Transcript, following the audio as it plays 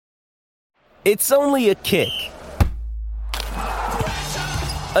It's only a kick,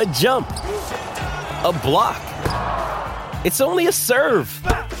 a jump, a block. It's only a serve.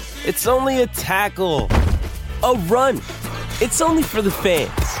 It's only a tackle, a run. It's only for the fans.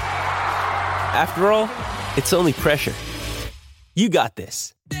 After all, it's only pressure. You got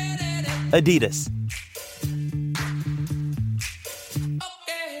this. Adidas.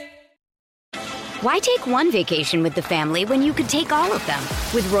 Why take one vacation with the family when you could take all of them?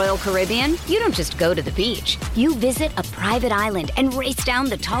 With Royal Caribbean, you don't just go to the beach. You visit a private island and race down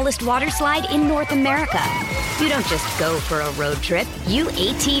the tallest water slide in North America. You don't just go for a road trip. You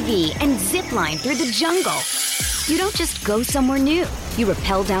ATV and zip line through the jungle. You don't just go somewhere new. You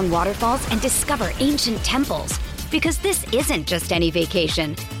rappel down waterfalls and discover ancient temples. Because this isn't just any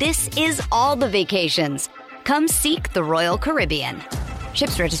vacation. This is all the vacations. Come seek the Royal Caribbean.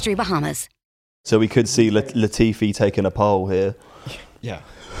 Ships Registry, Bahamas. So we could see Latifi taking a pole here. Yeah,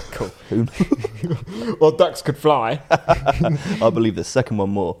 cool. Well, ducks could fly. I believe the second one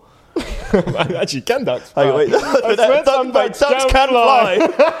more. Actually, can ducks fly? Hey, wait, ducks can fly.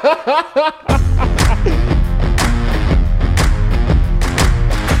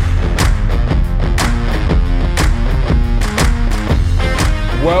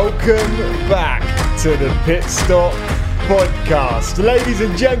 Welcome back to the Pit Stop Podcast. Ladies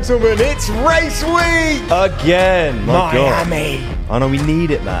and gentlemen, it's race week! Again! Miami! God. I know, we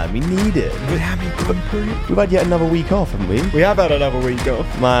need it, man. We need it. Miami Grand Prix. We've had yet another week off, haven't we? We have had another week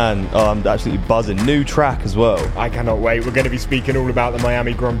off. Man, I'm absolutely buzzing. New track as well. I cannot wait. We're going to be speaking all about the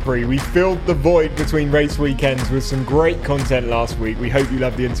Miami Grand Prix. We filled the void between race weekends with some great content last week. We hope you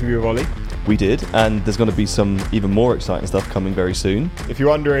loved the interview with Ollie. We did, and there's going to be some even more exciting stuff coming very soon. If you're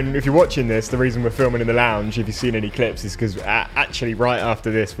wondering, if you're watching this, the reason we're filming in the lounge, if you've seen any clips, is because actually right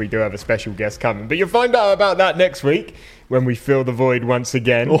after this, we do have a special guest coming. But you'll find out about that next week when we fill the void once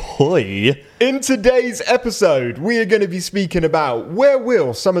again. Ahoy! In today's episode, we are going to be speaking about where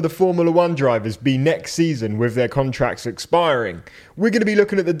will some of the Formula One drivers be next season with their contracts expiring. We're going to be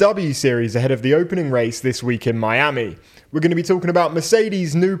looking at the W Series ahead of the opening race this week in Miami. We're going to be talking about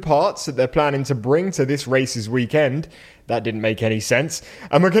Mercedes' new parts that they're planning to bring to this race's weekend. That didn't make any sense.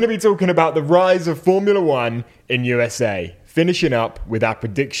 And we're going to be talking about the rise of Formula One in USA. Finishing up with our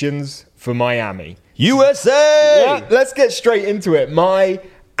predictions for Miami. USA! Yeah, let's get straight into it.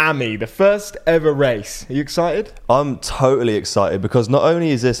 Miami, the first ever race. Are you excited? I'm totally excited because not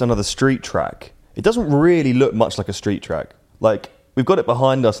only is this another street track, it doesn't really look much like a street track. Like, we've got it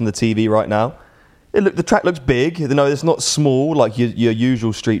behind us on the TV right now. The track looks big. You know, it's not small like your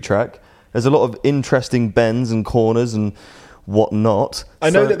usual street track. There's a lot of interesting bends and corners and whatnot. I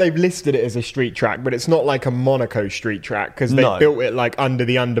know that they've listed it as a street track, but it's not like a Monaco street track because they built it like under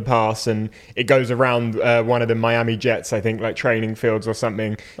the underpass and it goes around one of the Miami Jets, I think, like training fields or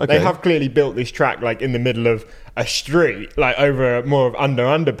something. Okay. They have clearly built this track like in the middle of a street, like over more of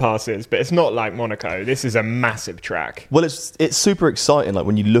underpasses, but it's not like Monaco. This is a massive track. Well, it's super exciting. Like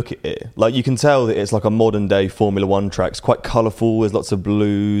when you look at it, like you can tell that it's like a modern day Formula One track. It's quite colourful. There's lots of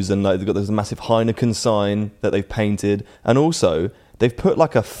blues and like they've got this massive Heineken sign that they've painted, and also they've put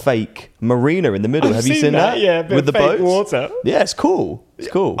like a fake marina in the middle. Have you seen that? Yeah, with the fake boats. Water. Yeah, it's cool. It's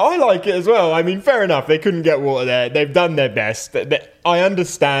cool. I like it as well. I mean, fair enough. They couldn't get water there. They've done their best. I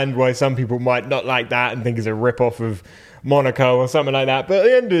understand why some people might not like that and think it's a rip-off of Monaco or something like that. But at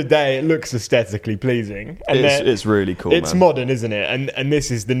the end of the day, it looks aesthetically pleasing. And it's really cool, It's modern, isn't it? And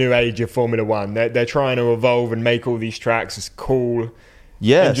this is the new age of Formula One. They're trying to evolve and make all these tracks as cool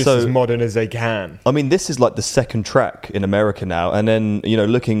and just as modern as they can. I mean, this is like the second track in America now. And then, you know,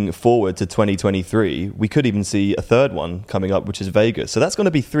 looking forward to 2023, we could even see a third one coming up, which is Vegas. So that's going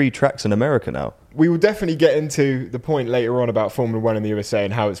to be 3 tracks in America now. We will definitely get into the point later on about Formula One in the USA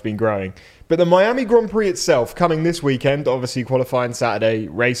and how it's been growing. But the Miami Grand Prix itself coming this weekend, obviously qualifying Saturday,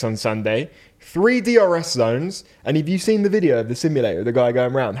 race on Sunday. 3 DRS zones. And have you seen the video of the simulator, the guy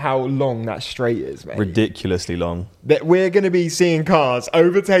going around, how long that straight is, mate? Ridiculously long. That we're going to be seeing cars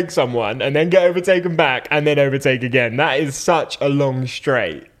overtake someone and then get overtaken back and then overtake again. That is such a long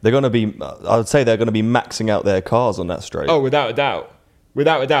straight. They're going to be, I would say they're going to be maxing out their cars on that straight. Oh, without a doubt.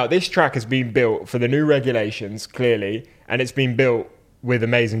 Without a doubt. This track has been built for the new regulations, clearly, and it's been built with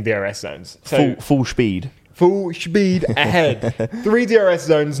amazing DRS zones. So full speed. Full speed ahead. 3 DRS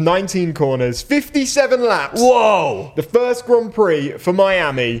zones, 19 corners, 57 laps. Whoa! The first Grand Prix for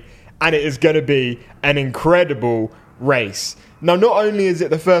Miami, and it is going to be an incredible race. Now, not only is it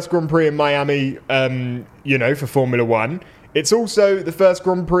the first Grand Prix in Miami, for Formula One, it's also the first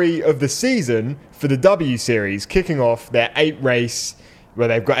Grand Prix of the season for the W Series, kicking off their 8-race where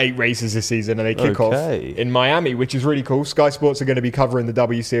they've got 8 races this season and they kick off Okay. in Miami, which is really cool. Sky Sports are going to be covering the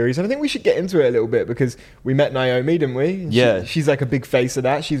W Series, and I think we should get into it a little bit because we met Naomi, didn't we? And Yeah. she's like a big face of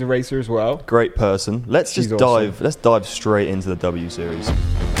that. She's a racer as well. Great person. Let's She's just awesome. dive. Let's dive straight into the W Series.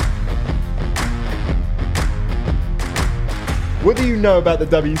 What do you know about the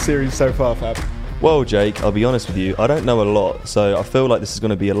W Series so far, Fab? Well, Jake, I'll be honest with you. I don't know a lot, so I feel like this is going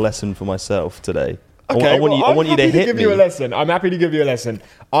to be a lesson for myself today. Okay, I want you to hit give me. you a lesson. I'm happy to give you a lesson.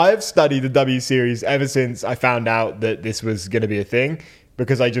 I've studied the W Series ever since I found out that this was going to be a thing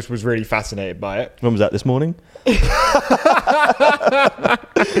because I just was really fascinated by it. When was that? This morning?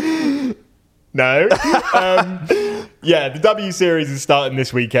 No. Yeah, the W Series is starting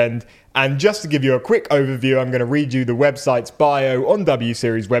this weekend. And just to give you a quick overview, I'm going to read you the website's bio on W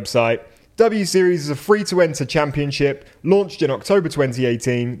Series website. W Series is a free-to-enter championship launched in October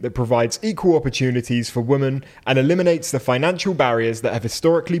 2018 that provides equal opportunities for women and eliminates the financial barriers that have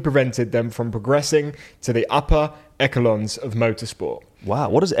historically prevented them from progressing to the upper echelons of motorsport. Wow,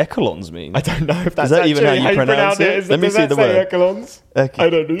 what does echelons mean? I don't know if that's that even actually how you pronounce it? Is, Let me does see that the say word. echelons? I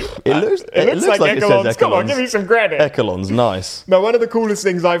don't know. It looks like it says echelons. Come on, echelons. give me some credit. Echelons, nice. Now, one of the coolest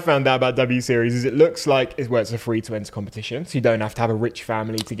things I found out about W Series is it looks like it's a free-to-enter competition, so you don't have to have a rich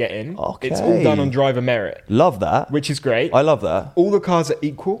family to get in. Okay. It's all done on driver merit, Love that. which is great. I love that. All the cars are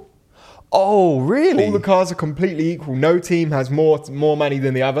equal. Oh, really? All the cars are completely equal. No team has more money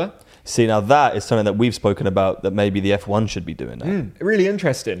than the other. See, now that is something that we've spoken about that maybe the F1 should be doing now. Really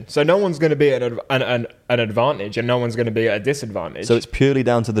interesting. So no one's going to be at an advantage and no one's going to be at a disadvantage. So it's purely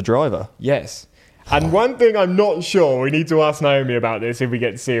down to the driver. Yes. And one thing I'm not sure, we need to ask Naomi about this if we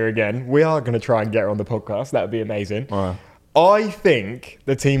get to see her again. We are going to try and get her on the podcast. That would be amazing. Right. I think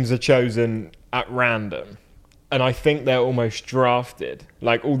the teams are chosen at random. And I think they're almost drafted.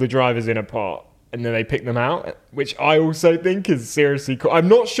 Like all the drivers in a pot. And then they pick them out, which I also think is seriously cool. I'm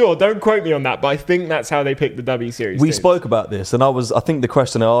not sure. Don't quote me on that. But I think that's how they pick the W Series. We teams. spoke about this, and I think the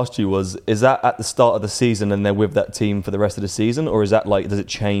question I asked you was, is that at the start of the season and they're with that team for the rest of the season? Or is that like, does it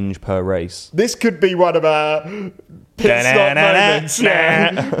change per race? This could be one of our pit stop moments.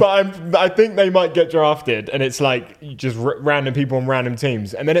 Yeah. But I think they might get drafted, and it's like just random people on random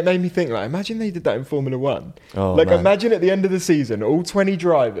teams. And then it made me think, like, imagine they did that in Formula One. Oh, like, man. imagine at the end of the season, all 20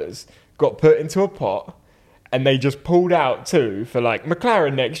 drivers got put into a pot, and they just pulled out 2 for like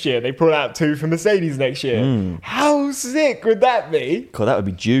McLaren next year. They pulled out 2 for Mercedes next year. How sick would that be? God, that would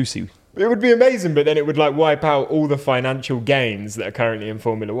be juicy. It would be amazing, but then it would like wipe out all the financial gains that are currently in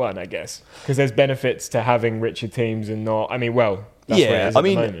Formula One, I guess. Because there's benefits to having richer teams and not. I mean, well, that's where it Yeah, is I at the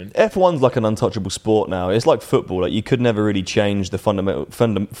mean, moment. F1's like an untouchable sport now. It's like football. Like you could never really change the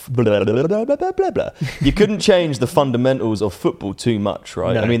You couldn't change the fundamentals of football too much,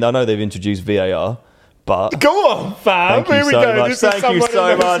 right? No. I mean, I know they've introduced VAR, but Go on, fam. Thank you Here we so go. much. This Thank is you someone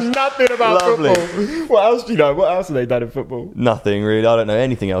so who knows much. nothing about Lovely. football. What else do you know? What else have they done in football? nothing really. I don't know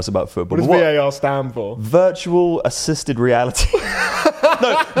anything else about football. What does But VAR stand for? Virtual assisted reality.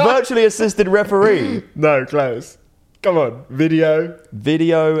 No, virtually assisted referee. No, close. Come on.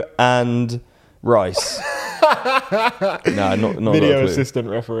 Video and rice. No, not video got a clue. assistant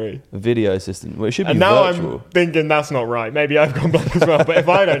referee. Video assistant. Well, it should be And now virtual. I'm thinking that's not right. Maybe I've gone blank as well. But if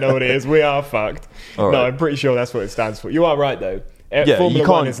I don't know what it is, we are fucked. All No, right. I'm pretty sure that's what it stands for. You are right, though. Yeah, Formula you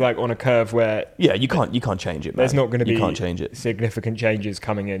One can't- is like on a curve where Yeah, you can't change it, man. there's not going to be You can't change it. significant changes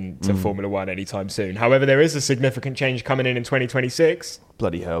coming in to Formula One anytime soon. However, there is a significant change coming in 2026.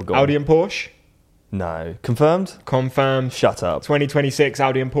 Bloody hell, go on. Audi and Porsche, No. Confirmed? confirmed. Shut up. 2026,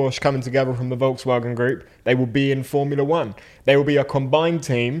 Audi and Porsche coming together from the Volkswagen Group. They will be in Formula One. They will be a combined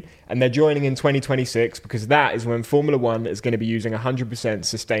team, and they're joining in 2026 because that is when Formula One is going to be using 100%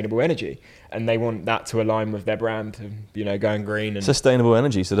 sustainable energy, and they want that to align with their brand, and, going green. And Sustainable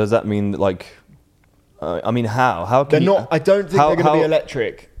energy. So does that mean how? How they're can not. I don't think they're going to be how-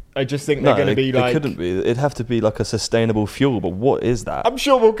 electric. I just think they're going to be it like. couldn't be. It'd have to be like a sustainable fuel. But what is that? I'm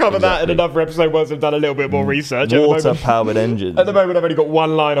sure we'll cover that in Exactly. another episode once I've done a little bit more research. At the moment- Water-powered engines. At the moment, I've only got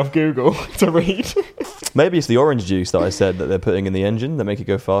one line off Google to read. Maybe it's the orange juice that I said that they're putting in the engine that make it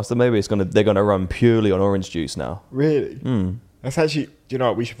go faster. Maybe they're gonna run purely on orange juice now. Really? That's actually. Do you know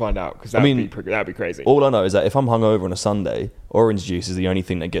what? We should find out because mean, that'd be crazy. All I know is that if I'm hungover on a Sunday, orange juice is the only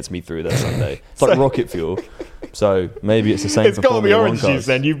thing that gets me through that Sunday. It's like rocket fuel. So maybe it's the same It's for got to be Formula One orange cars. juice.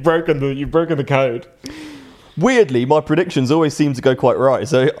 Then you've broken the code. Weirdly, my predictions always seem to go quite right.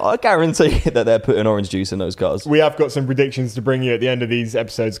 So I guarantee that they're putting orange juice in those cars. We have got some predictions to bring you at the end of these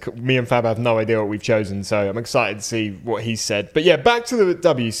episodes. Me and Fab have no idea what we've chosen, so I'm excited to see what he said. But yeah, back to the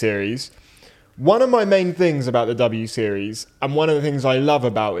W Series. One of my main things about the W Series, and one of the things I love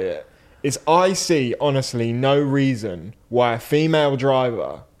about it, is I see, honestly, no reason why a female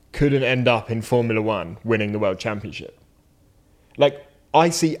driver couldn't end up in Formula One winning the World Championship. Like, I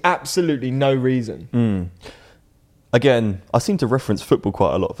see absolutely no reason. Again, I seem to reference football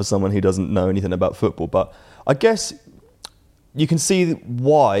quite a lot for someone who doesn't know anything about football, but I guess you can see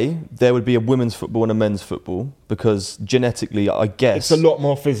why there would be a women's football and a men's football, because genetically, I guess... It's a lot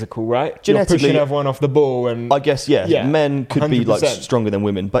more physical, right? Genetically, you're pushing everyone off the ball and... I guess, yeah, men could be like 100%. stronger than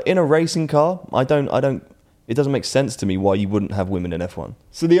women. But in a racing car, it doesn't make sense to me why you wouldn't have women in F1.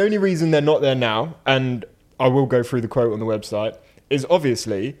 So the only reason they're not there now, and I will go through the quote on the website, is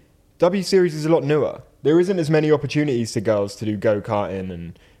obviously W Series is a lot newer. There isn't as many opportunities to girls to do go-karting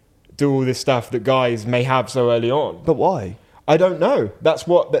and do all this stuff that guys may have so early on. But why? I don't know. That's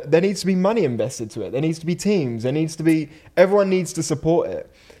what... There needs to be money invested to it. There needs to be teams. There needs to be... Everyone needs to support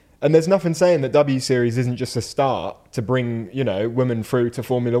it. And there's nothing saying that W Series isn't just a start to bring, women through to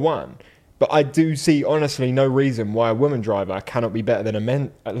Formula One. But I do see, honestly, no reason why a woman driver cannot be better than a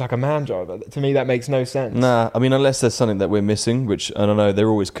man driver. To me, that makes no sense. Nah, I mean, unless there's something that we're missing, which I don't know, there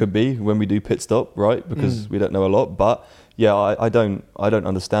always could be when we do pit stop, right? Because we don't know a lot. But yeah, I don't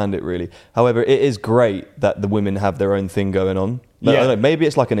understand it really. However, it is great that the women have their own thing going on. I don't know, maybe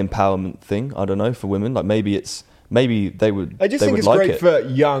it's like an empowerment thing. I don't know, for women. Like maybe they would. I just think it's great for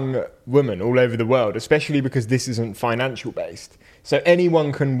young women all over the world, especially because this isn't financial based. So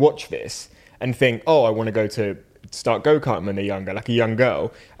anyone can watch this and think, oh, I want to go to start go-karting when they're younger, like a young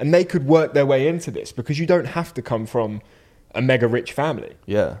girl. And they could work their way into this because you don't have to come from a mega rich family.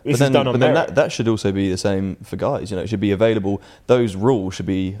 Yeah. This is done on merit. Then that should also be the same for guys. It should be available. Those rules should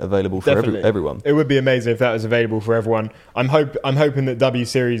be available for everyone. It would be amazing if that was available for everyone. I'm hoping that W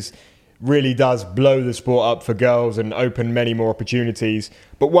Series really does blow the sport up for girls and open many more opportunities.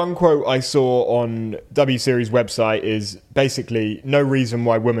 But one quote I saw on W Series website is basically no reason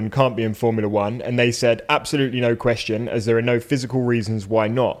why women can't be in Formula One. And they said absolutely no question, as there are no physical reasons why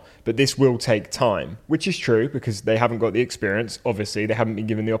not. But this will take time, which is true because they haven't got the experience. Obviously, they haven't been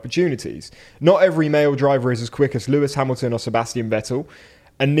given the opportunities. Not every male driver is as quick as Lewis Hamilton or Sebastian Vettel.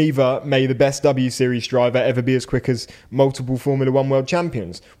 And neither may the best W Series driver ever be as quick as multiple Formula One world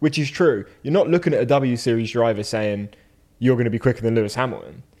champions, which is true. You're not looking at a W Series driver saying you're going to be quicker than Lewis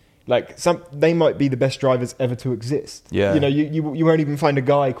Hamilton. Like they might be the best drivers ever to exist. Yeah. You won't even find a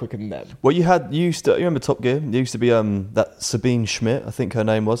guy quicker than them. Well, you remember Top Gear? There used to be that Sabine Schmidt, I think her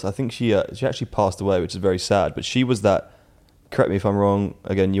name was. I think she actually passed away, which is very sad. But she was that. Correct me if I'm wrong.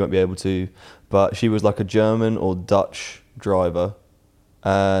 Again, you won't be able to. But she was like a German or Dutch driver.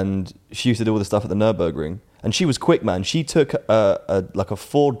 And she used to do all the stuff at the Nürburgring, and she was quick, man. She took a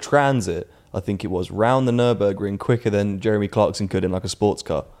Ford Transit, I think it was, round the Nürburgring quicker than Jeremy Clarkson could in like a sports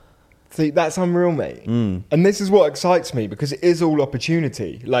car. See, that's unreal, mate. And this is what excites me because it is all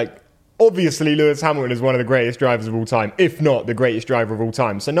opportunity. Like, obviously, Lewis Hamilton is one of the greatest drivers of all time, if not the greatest driver of all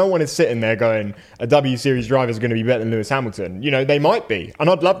time. So no one is sitting there going, a W Series driver is going to be better than Lewis Hamilton. They might be,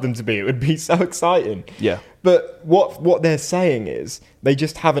 and I'd love them to be. It would be so exciting. Yeah. But what they're saying is they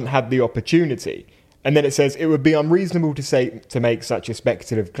just haven't had the opportunity. And then it says it would be unreasonable to make such a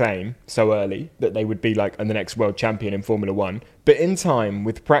speculative claim so early that they would be like the next world champion in Formula One. But in time,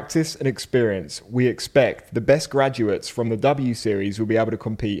 with practice and experience, we expect the best graduates from the W Series will be able to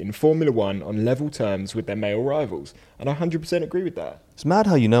compete in Formula One on level terms with their male rivals. And I 100% agree with that. It's mad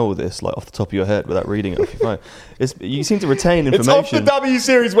how you know all this, like off the top of your head, without reading it off your phone. You seem to retain information. It's off the W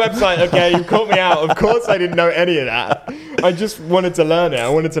Series website, okay? You caught me out. Of course I didn't know any of that. I just wanted to learn it. I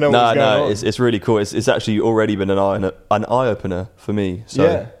wanted to know what was going on. It's really cool. It's actually already been an eye-opener for me. So,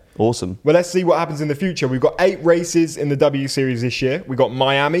 yeah. Awesome. Well, let's see what happens in the future. We've got 8 races in the W Series this year. We've got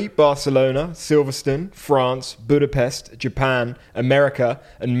Miami, Barcelona, Silverstone, France, Budapest, Japan, America,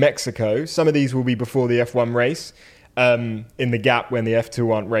 and Mexico. Some of these will be before the F1 race, in the gap when the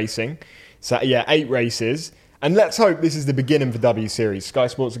F2 aren't racing. So, yeah, 8 races. And let's hope this is the beginning for W Series. Sky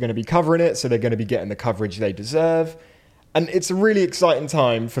Sports are going to be covering it, so they're going to be getting the coverage they deserve. And it's a really exciting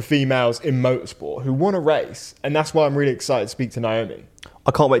time for females in motorsport who want to race. And that's why I'm really excited to speak to Naomi.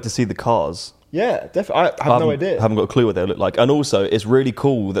 I can't wait to see the cars. Yeah, definitely. I have no idea. I haven't got a clue what they look like. And also, it's really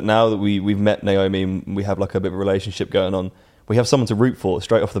cool that now that we've met Naomi and we have like a bit of a relationship going on, we have someone to root for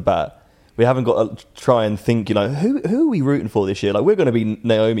straight off the bat. We haven't got to try and think, who are we rooting for this year? Like, we're going to be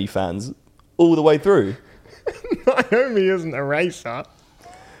Naomi fans all the way through. Naomi isn't a racer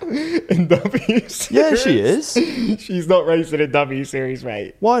in W Series. Yeah, she is. She's not racing in W Series,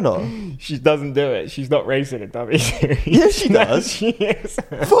 mate. Why not? She doesn't do it. She's not racing in W Series. Yeah, she does. She is.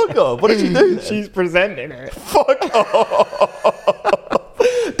 Fuck off. What did she do then? She's presenting it. Fuck off.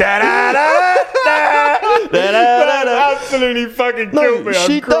 That's absolutely fucking killed me.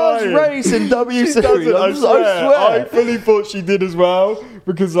 She I'm crying. does race in W She Series. doesn't, I swear. I swear. fully thought she did as well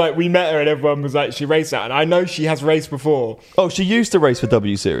because like we met her and everyone was like she raced that, and I know she has raced before. Oh, she used to race for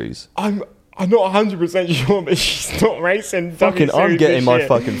W Series. I'm not 100% sure, but she's not racing. Fucking, W I'm Series getting this my year.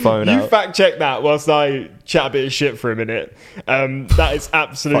 fucking phone You out. fact check that whilst I chat a bit of shit for a minute. That is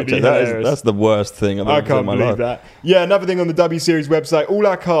absolutely hilarious. That's the worst thing I've I ever done in can't my believe life. that. Yeah, another thing on the W Series website, all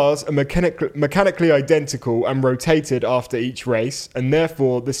our cars are mechanically identical and rotated after each race, and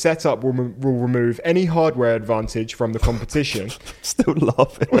therefore the setup will remove any hardware advantage from the competition. Still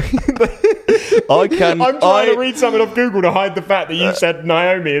laughing. I'm I'm trying to read something off Google to hide the fact that you said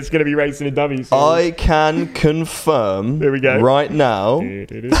Naomi is going to be racing in W Series. I can confirm Here we go. right now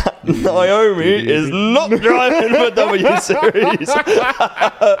that Naomi is not driving for W Series.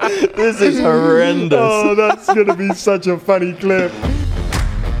 This is horrendous. Oh, that's going to be such a funny clip.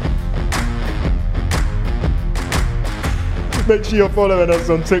 Make sure you're following us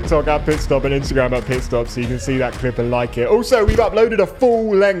on TikTok at Pitstop and Instagram at Pitstop so you can see that clip and like it. Also, we've uploaded a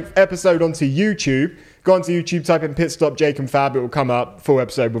full-length episode onto YouTube. Go onto YouTube, type in Pitstop Jake and Fab. It will come up. Full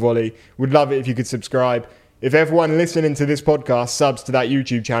episode with Ollie. Would love it if you could subscribe. If everyone listening to this podcast subs to that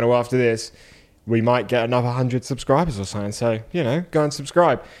YouTube channel after this, we might get another 100 subscribers or something. So, go and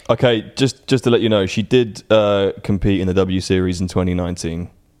subscribe. Okay, just to let you know, she did compete in the W Series in 2019.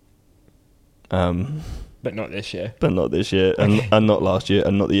 But not this year. But not this year, and not last year,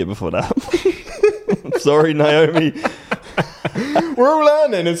 and not the year before that. Sorry, Naomi. We're all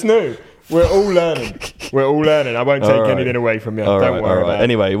learning. It's new. We're all learning. I won't take anything away from you. Don't worry about it.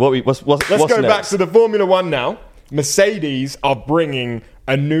 Anyway, what's Let's go back to the Formula One now. Mercedes are bringing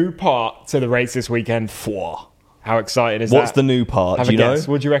a new part to the race this weekend. How exciting is that? What's the new part? Have Do a you know? guess.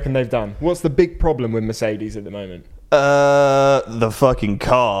 What do you reckon they've done? What's the big problem with Mercedes at the moment? The fucking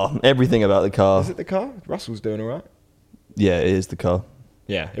car. Everything about the car. Is it the car? Russell's doing all right. Yeah, it is the car.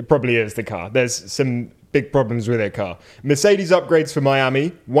 Yeah, it probably is the car. There's some big problems with their car. Mercedes upgrades for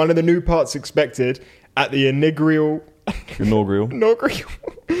Miami. One of the new parts expected at the inaugural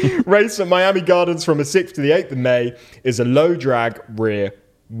race at Miami Gardens from the 6th to the 8th of May is a low drag rear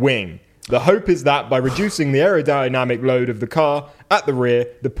wing. The hope is that by reducing the aerodynamic load of the car at the rear,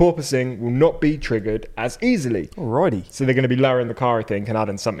 the porpoising will not be triggered as easily. Alrighty. So they're going to be lowering the car, I think, and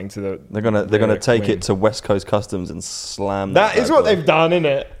adding something to the. They're gonna take it to West Coast Customs and slam. That is what guy. they've done, isn't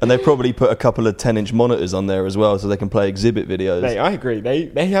it? And they've probably put a couple of 10-inch monitors on there as well, so they can play exhibit videos. Mate, I agree.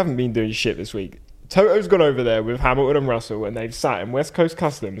 They haven't been doing shit this week. Toto's gone over there with Hamilton and Russell, and they've sat in West Coast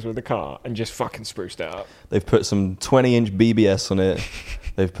Customs with the car and just fucking spruced it up. They've put some 20-inch BBS on it.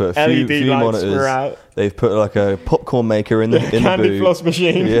 They've put a LED few lights monitors. were out. They've put like a popcorn maker in the Candy boot. floss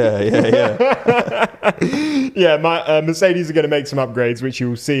machine. Yeah. Yeah, my Mercedes are going to make some upgrades, which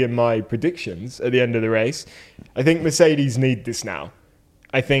you'll see in my predictions at the end of the race. I think Mercedes need this now.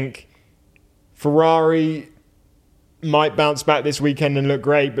 I think Ferrari might bounce back this weekend and look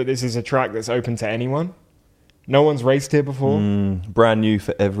great, but this is a track that's open to anyone. No one's raced here before. Brand new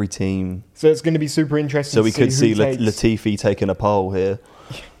for every team. So it's going to be super interesting So we to could see who takes... Latifi taking a pole here.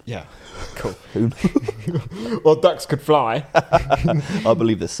 Yeah, cool. Well, ducks could fly. I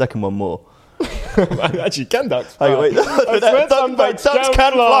believe the second one more. Actually, can ducks fly? Hey, wait. Ducks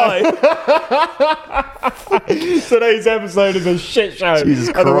can fly. Today's episode is a shit show. Jesus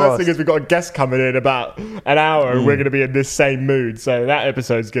And the worst Christ. thing is we've got a guest coming in about an hour and we're going to be in this same mood. So that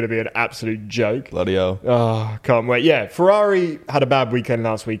episode's going to be an absolute joke. Bloody hell. Oh, can't wait. Yeah, Ferrari had a bad weekend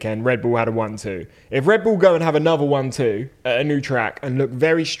last weekend. Red Bull had a 1-2. If Red Bull go and have another 1-2 at a new track and look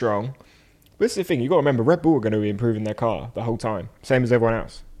very strong, this is the thing. You've got to remember, Red Bull are going to be improving their car the whole time. Same as everyone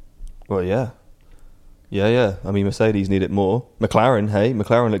else. Well, yeah. Yeah. I mean, Mercedes need it more.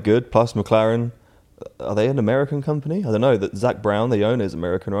 McLaren look good. Plus, McLaren, are they an American company? I don't know. That Zach Brown, the owner, is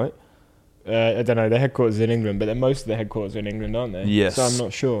American, right? I don't know. Their headquarters is in England, but most of their headquarters are in England, aren't they? Yes. So I'm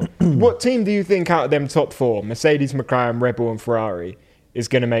not sure. What team do you think out of them top four, Mercedes, McLaren, Red Bull and Ferrari, is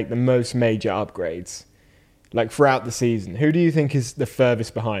going to make the most major upgrades? Like throughout the season, who do you think is the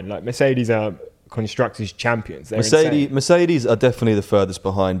furthest behind? Like Mercedes are constructors champions. They're insane. Mercedes are definitely the furthest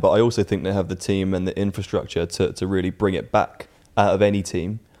behind, but I also think they have the team and the infrastructure to really bring it back out of any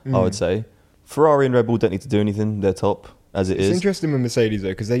team, I would say. Ferrari and Red Bull don't need to do anything. They're top as it is. It's interesting with Mercedes,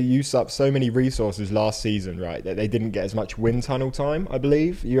 though, because they used up so many resources last season, right, that they didn't get as much wind tunnel time, I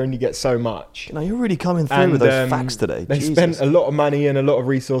believe. You only get so much. You know, you're really coming through with those facts today. They Jesus. spent a lot of money and a lot of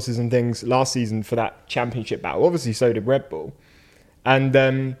resources and things last season for that championship battle. Obviously, so did Red Bull.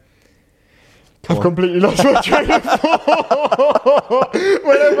 And I've completely lost my train of thought.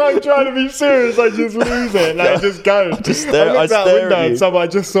 Whenever I'm trying to be serious, I just lose it. Like, it just goes. I looked out the window and I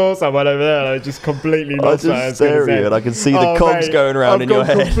just saw someone over there and I just completely lost what I was going to say. And I can see the cogs going around in your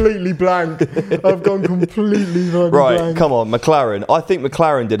head. I've gone completely blank. I've gone completely blank. Right, come on, McLaren. I think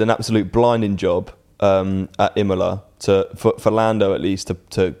McLaren did an absolute blinding job at Imola for Lando, at least,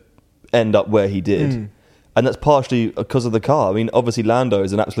 to end up where he did. And that's partially because of the car. I mean, obviously Lando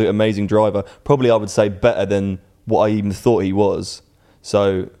is an absolute amazing driver. Probably, I would say, better than what I even thought he was.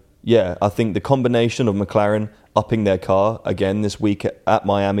 So, yeah, I think the combination of McLaren upping their car again this week at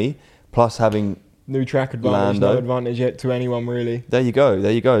Miami, plus having new track advantage, Lando. No advantage yet to anyone, really. There you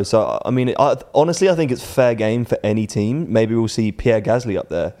go. So, I mean, honestly, I think it's fair game for any team. Maybe we'll see Pierre Gasly up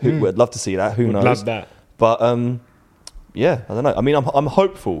there. We'd love to see that. Who knows? Love that. But, yeah, I don't know. I mean, I'm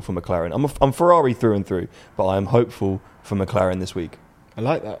hopeful for McLaren. I'm Ferrari through and through, but I'm hopeful for McLaren this week. I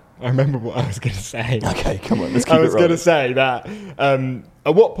like that. I remember what I was going to say. Okay, come on, let's keep it I was rolling. going to say that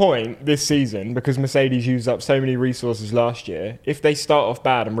at what point this season, because Mercedes used up so many resources last year, if they start off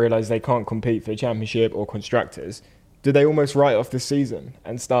bad and realise they can't compete for the championship or constructors, do they almost write off this season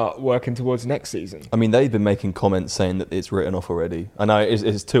and start working towards next season? I mean, they've been making comments saying that it's written off already. I know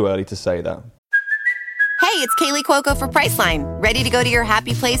it's too early to say that. Hey, it's Kaylee Cuoco for Priceline. Ready to go to your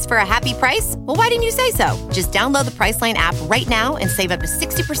happy place for a happy price? Well, why didn't you say so? Just download the Priceline app right now and save up to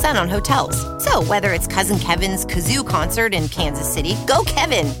 60% on hotels. So whether it's Cousin Kevin's Kazoo Concert in Kansas City, go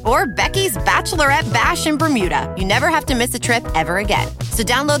Kevin, or Becky's Bachelorette Bash in Bermuda, you never have to miss a trip ever again. So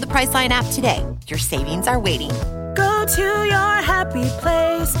download the Priceline app today. Your savings are waiting. Go to your happy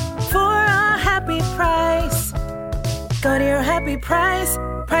place for a happy price. Go to your happy price,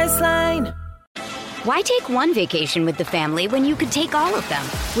 Priceline. Why take one vacation with the family when you could take all of them?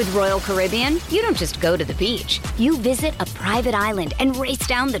 With Royal Caribbean, you don't just go to the beach. You visit a private island and race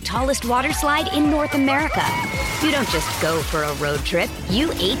down the tallest water slide in North America. You don't just go for a road trip. You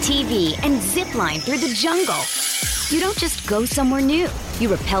ATV and zip line through the jungle. You don't just go somewhere new.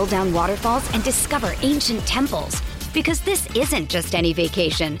 You rappel down waterfalls and discover ancient temples. Because this isn't just any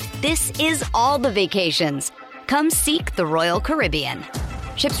vacation. This is all the vacations. Come seek the Royal Caribbean.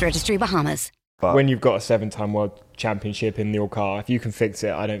 Ships Registry, Bahamas. But When you've got a 7-time world championship in your car, if you can fix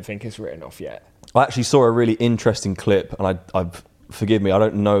it, I don't think it's written off yet. I actually saw a really interesting clip, and I've forgive me, I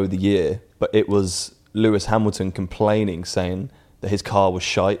don't know the year, but it was Lewis Hamilton complaining, saying that his car was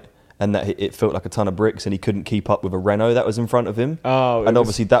shite and that it felt like a ton of bricks and he couldn't keep up with a Renault that was in front of him. Oh, and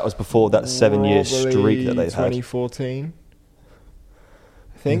obviously that was before that 7-year streak that they've had. 2014,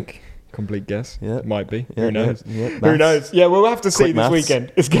 I think. Complete guess. Yeah. It might be. Yeah, Who knows? yeah, Who maths. knows? Yeah, we'll have to see Quick this maths.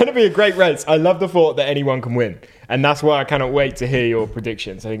 weekend. It's going to be a great race. I love the thought that anyone can win. And that's why I cannot wait to hear your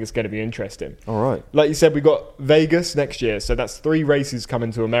predictions. I think it's going to be interesting. All right. Like you said, we got Vegas next year. So that's 3 races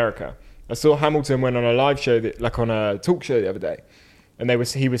coming to America. I saw Hamilton went on a live show, on a talk show the other day. And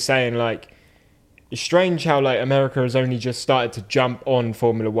he was saying, like, it's strange how, like, America has only just started to jump on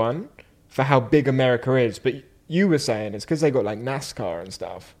Formula One for how big America is. But you were saying it's because they got like NASCAR and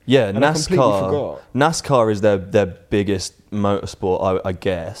stuff. Yeah, and I completely forgot. NASCAR is their biggest motorsport, I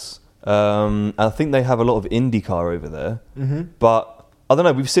guess. I think they have a lot of IndyCar over there. Mm-hmm. But I don't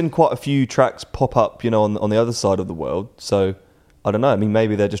know. We've seen quite a few tracks pop up, on the other side of the world. So I don't know. I mean,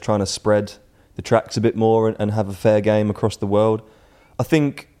 maybe they're just trying to spread the tracks a bit more and have a fair game across the world. I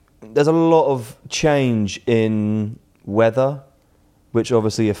think there's a lot of change in weather, which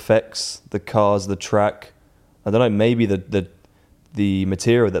obviously affects the cars, the track. I don't know, maybe the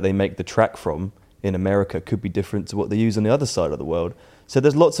material that they make the track from in America could be different to what they use on the other side of the world. So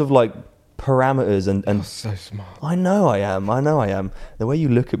there's lots of like parameters and You're so smart. I know I am. The way you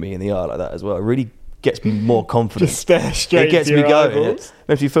look at me in the eye like that as well, it really gets me more confident. Just stare straight. It gets to me your going. eyeballs. It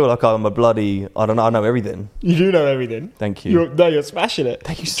makes me feel like I'm a bloody, I don't know, I know everything. You do know everything. Thank you. You're smashing it.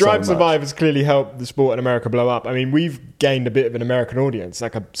 Thank you so Drive much. Survive has clearly helped the sport in America blow up. I mean, we've gained a bit of an American audience,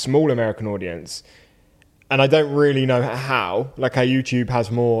 like a small American audience. And I don't really know how. Like, our YouTube has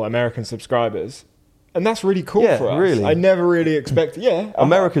more American subscribers. And that's really cool Yeah, for us. really. I never really expected... Yeah.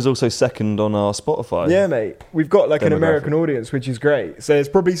 America's also second on our Spotify. Yeah, mate. We've got like an Demographic. American audience, which is great. So there's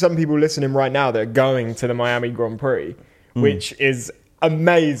probably some people listening right now that are going to the Miami Grand Prix, which is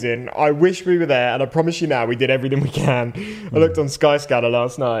amazing. I wish we were there, and I promise you now, we did everything we can. I looked on Skyscanner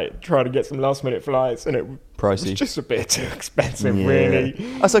last night, trying to get some last minute flights, and it was Pricey. just a bit too expensive, Yeah. really.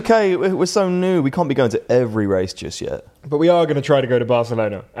 That's okay. We're so new. We can't be going to every race just yet. But we are going to try to go to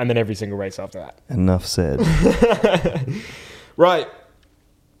Barcelona, and then every single race after that. Enough said. Right.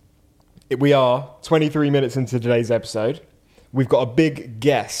 We are 23 minutes into today's episode. We've got a big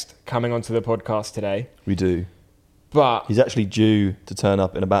guest coming onto the podcast today. We do. But He's actually due to turn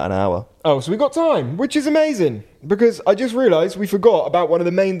up in about an hour. so we got time, which is amazing because I just realised we forgot about one of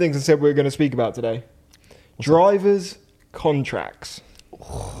the main things I said we were going to speak about today: drivers' contracts.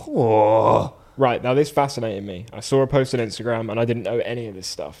 Oh. Right, now this fascinated me. I saw a post on Instagram and I didn't know any of this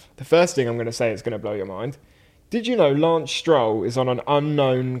stuff. The first thing I'm going to say is going to blow your mind. Did you know Lance Stroll is on an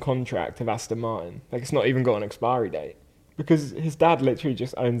unknown contract of Aston Martin? Like, it's not even got an expiry date. Because his dad literally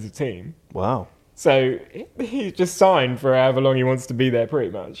just owns the team. Wow. So he just signed for however long he wants to be there, pretty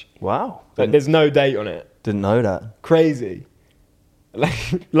much. Wow. But there's no date on it. Didn't know that. Crazy.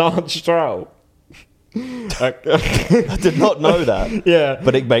 Like, Lance Stroll. I did not know that. Yeah.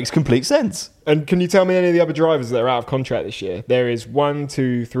 But it makes complete sense. And can you tell me any of the other drivers that are out of contract this year? There is 1,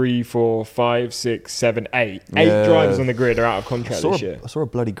 2, 3, 4, 5, 6, 7, 8. 8 Yeah. drivers on the grid are out of contract this year. I saw a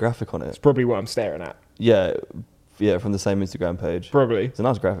bloody graphic on it. It's probably what I'm staring at. Yeah, from the same Instagram page. Probably. It's a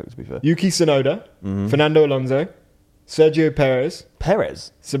nice graphic, to be fair. Yuki Tsunoda, Fernando Alonso, Sergio Perez,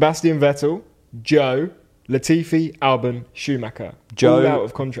 Perez. Sebastian Vettel, Joe, Latifi, Albon, Schumacher. Joe all out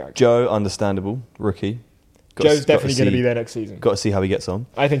of contract. Joe, understandable, rookie. Joe's definitely going to be there next season. Got to see how he gets on.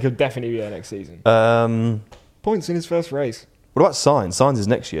 I think he'll definitely be there next season. Points in his first race. What about Sainz? Sainz is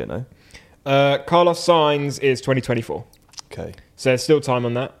next year, no? Carlos Sainz is 2024. Okay. So there's still time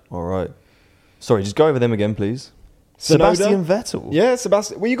on that. All right. Sorry, just go over them again, please. Tsunoda? Sebastian Vettel. Yeah,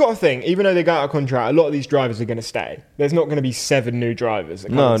 Sebastian. Well, you got to think, even though they got out of contract, a lot of these drivers are going to stay. There's not going to be 7 new drivers. That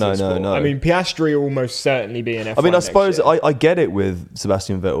come No, into no, the no, sport. no. I mean, Piastri will almost certainly be in F1 I mean, I next suppose year. I get it with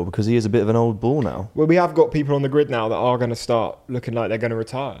Sebastian Vettel because he is a bit of an old ball now. Well, we have got people on the grid now that are going to start looking like they're going to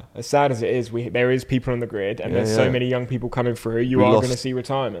retire. As sad as it is, there is people on the grid, and there's so many young people coming through. You are going to see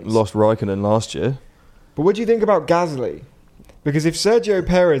retirements. Lost Raikkonen last year. But what do you think about Gasly? Because if Sergio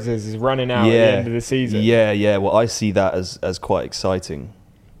Perez is running out at the end of the season... Yeah. Well, I see that as quite exciting.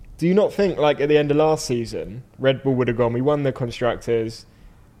 Do you not think, like, at the end of last season, Red Bull would have gone, we won the Constructors,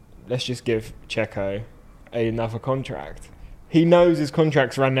 let's just give Checo another contract? He knows his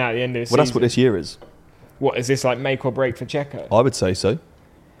contract's running out at the end of the season. Well, that's what this year is. What, is this like make or break for Checo? I would say so.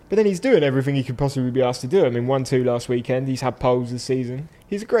 But then he's doing everything he could possibly be asked to do. I mean, 1-2 last weekend. He's had poles this season.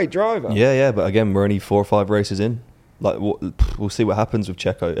 He's a great driver. Yeah. But again, we're only 4 or 5 races in. Like, we'll see what happens with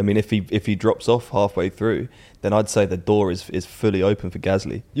Checo. I mean, if he drops off halfway through, then I'd say the door is fully open for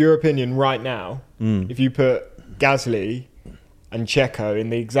Gasly. Your opinion right now, if you put Gasly and Checo in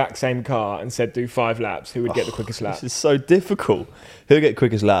the exact same car and said do 5 laps, who would get the quickest lap? This is so difficult. Who'll get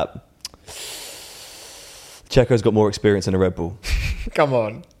quickest lap? Checo's got more experience in a Red Bull. Come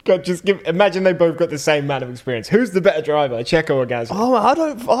on. God, imagine they both got the same amount of experience. Who's the better driver, Checo or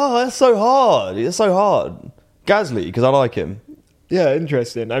Gasly? That's so hard. It's so hard. Gasly, because I like him. Yeah,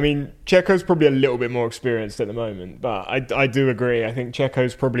 interesting. I mean, Checo's probably a little bit more experienced at the moment, but I do agree. I think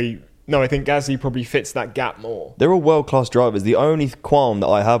Checo's probably... No, I think Gasly probably fits that gap more. They're all world-class drivers. The only qualm that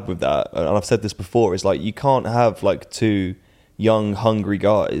I have with that, and I've said this before, is like you can't have like 2 young, hungry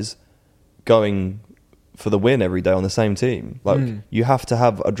guys going for the win every day on the same team. Like you have to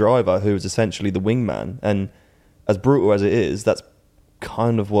have a driver who is essentially the wingman, and as brutal as it is, that's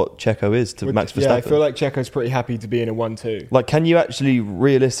kind of what Checo is to Max Verstappen. Yeah, I feel like Checo's pretty happy to be in a 1-2. Like, can you actually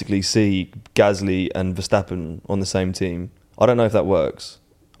realistically see Gasly and Verstappen on the same team? I don't know if that works.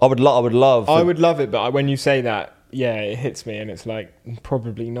 I would love it, but when you say that, yeah, it hits me, and it's like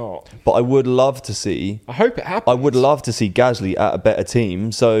probably not. But I would love to see. I hope it happens. I would love to see Gasly at a better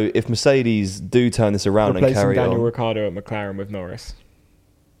team. So if Mercedes do turn this around and carry on, Daniel Ricciardo at McLaren with Norris.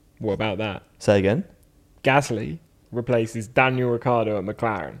 What about that? Say again. Gasly replaces Daniel Ricciardo at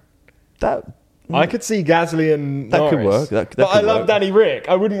McLaren. I could see Gasly and Norris. Could work. That but could I love work. Danny Rick.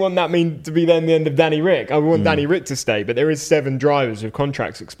 I wouldn't want that to be then the end of Danny Rick. I would want Danny Rick to stay, but there is 7 drivers with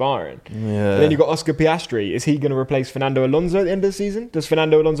contracts expiring. Yeah. And then you've got Oscar Piastri. Is he going to replace Fernando Alonso at the end of the season? Does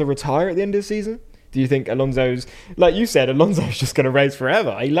Fernando Alonso retire at the end of the season? Do you think Alonso's... Like you said, Alonso's just going to race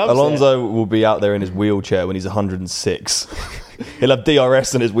forever. He loves Alonso will be out there in his wheelchair when he's 106. He'll have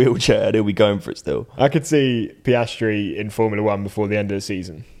DRS in his wheelchair and he'll be going for it still. I could see Piastri in Formula 1 before the end of the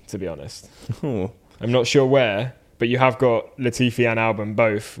season, to be honest. I'm not sure where, but you have got Latifi and Albon,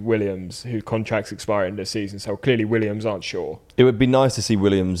 both Williams, whose contracts expire in this season, so clearly Williams aren't sure. It would be nice to see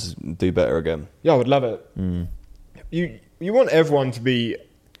Williams do better again. Yeah, I would love it. You want everyone to be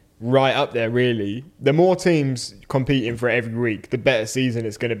right up there, really. The more teams competing for every week, the better season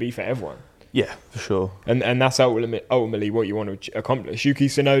it's going to be for everyone. Yeah, for sure. And that's ultimately what you want to accomplish. Yuki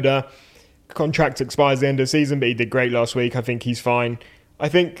Tsunoda, contract expires at the end of the season, but he did great last week. I think he's fine. I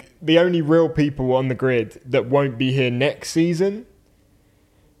think the only real people on the grid that won't be here next season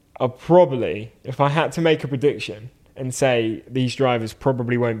are probably, if I had to make a prediction and say these drivers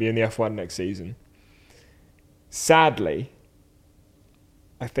probably won't be in the F1 next season, sadly,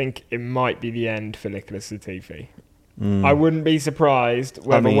 I think it might be the end for Nicholas Latifi. I wouldn't be surprised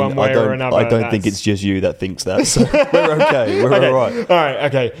whether one way or another. I don't think it's just you that thinks that. So we're okay. We're all right. All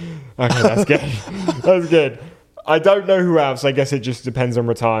right. Okay. That's good. That's good. I don't know who else. I guess it just depends on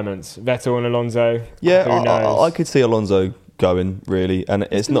retirements. Vettel and Alonso. Yeah, Who knows? I could see Alonso going, really. And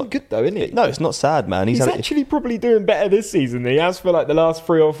it's Doing not good though, isn't he? No, it's not sad, man. He's actually probably doing better this season than he has for like the last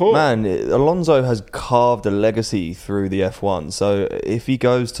 3 or 4. Man, Alonso has carved a legacy through the F1. So if he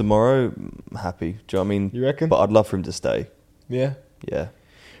goes tomorrow, I'm happy. Do you know what I mean? You reckon? But I'd love for him to stay. Yeah. Yeah.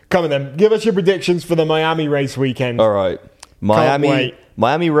 Come on then. Give us your predictions for the Miami race weekend. All right. wait.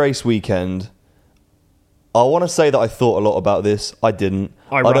 Miami race weekend. I want to say that I thought a lot about this. I didn't.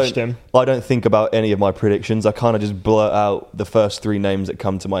 I rushed him. I don't think about any of my predictions. I kind of just blurt out the first 3 names that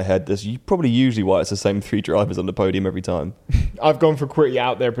come to my head. That's probably usually why it's the same 3 drivers on the podium every time. I've gone for pretty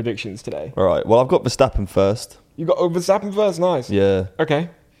out there predictions today. All right. Well, I've got Verstappen first. You got Verstappen first? Nice. Yeah. Okay.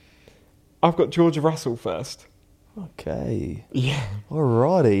 I've got George Russell first. Okay. Yeah.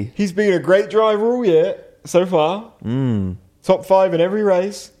 Alrighty. He's been a great driver all year so far. Top 5 in every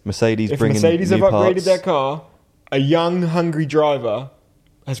race. Mercedes If bringing Mercedes new have upgraded parts. their car, a young, hungry driver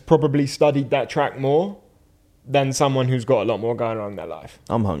has probably studied that track more than someone who's got a lot more going on in their life.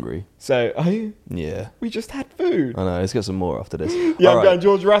 I'm hungry. So, are you? Yeah. We just had food. I know. Let's get some more after this. Yeah, All I'm going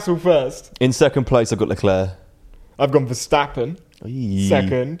George Russell first. In second place, I've got Leclerc. I've gone Verstappen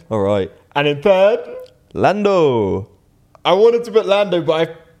second. All right. And in third, Lando. I wanted to put Lando, but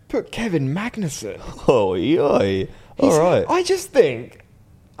I put Kevin Magnussen. Oh, yoy. All right. I just think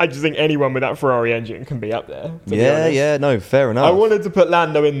anyone with that Ferrari engine can be up there. To be honest. Yeah. No, fair enough. I wanted to put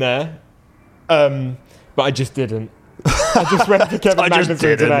Lando in there, but I just didn't. I just went for Kevin Magnussen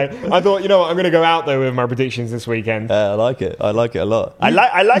today. I thought, you know what, I'm going to go out there with my predictions this weekend. I like it. I like it a lot. I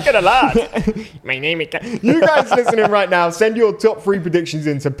like it a lot. My name is... You guys listening right now, send your top 3 predictions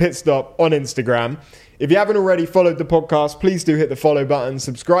into Pitstop on Instagram. If you haven't already followed the podcast, please do hit the follow button.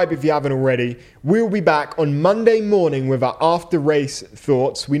 Subscribe if you haven't already. We'll be back on Monday morning with our after-race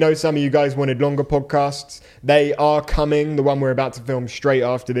thoughts. We know some of you guys wanted longer podcasts. They are coming. The one we're about to film straight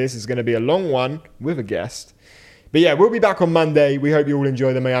after this is going to be a long one with a guest. But yeah, we'll be back on Monday. We hope you all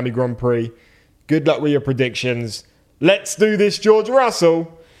enjoy the Miami Grand Prix. Good luck with your predictions. Let's do this, George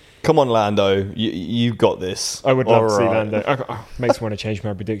Russell. Come on, Lando. You've got this. I would love to see Lando. Makes me want to change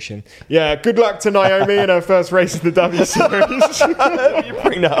my prediction. Yeah, good luck to Naomi in her first race of the W Series. You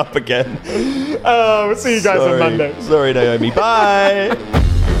bring that up again. We'll see you guys on Monday. Sorry, Naomi. Bye.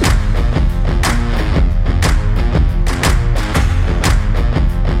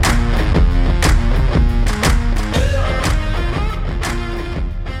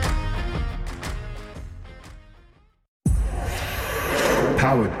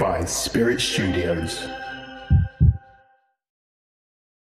 Powered by Spirit Studios.